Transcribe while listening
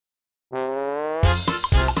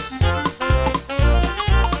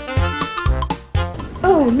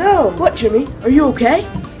Oh, what, Jimmy? Are you okay?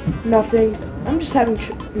 Nothing. I'm just having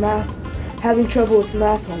trouble with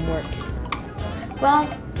math homework. Well,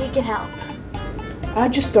 we can help. I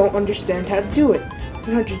just don't understand how to do it.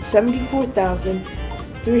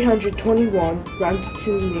 174,321 rounded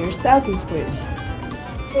to the nearest thousands place.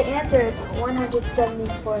 The answer is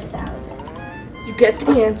 174,000. You get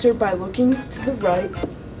the answer by looking to the right,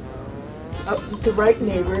 the right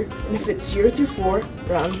neighbor, and if it's 0 through 4,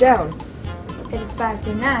 round down. If it's 5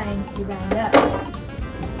 through 9, you round up.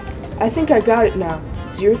 I think I got it now.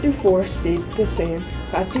 0 through 4 stays the same.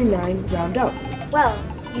 5 through 9, round up. Well,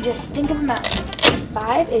 you just think of a mountain.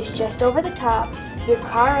 5 is just over the top. Your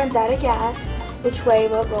car runs out of gas. Which way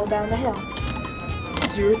will it roll down the hill?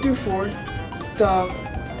 0 through 4, the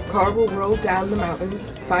car will roll down the mountain.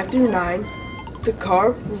 5 through 9, the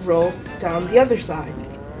car will roll down the other side.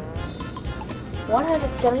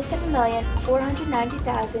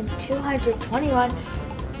 177,490,221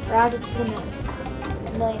 rounded to the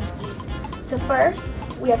millions, please. So first,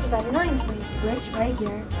 we have to find the millions, please, which right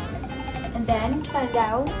here. And then to find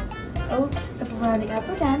out if we're rounding up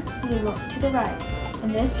or down, we look to the right.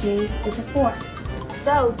 In this case, it's a 4.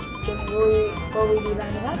 So, Jimmy, will we be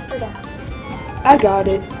rounding up or down? I got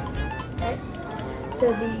it. Right?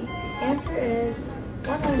 So the answer is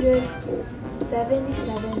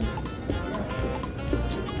 177 million.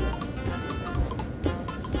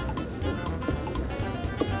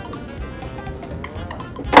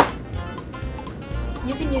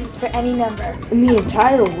 You can use this for any number. In the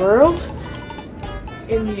entire world?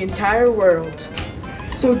 In the entire world.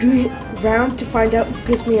 So do we round to find out who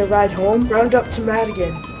gives me a ride home? Round up to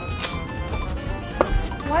Madigan.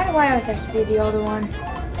 Why do I always have to be the older one?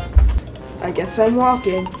 I guess I'm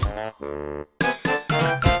walking.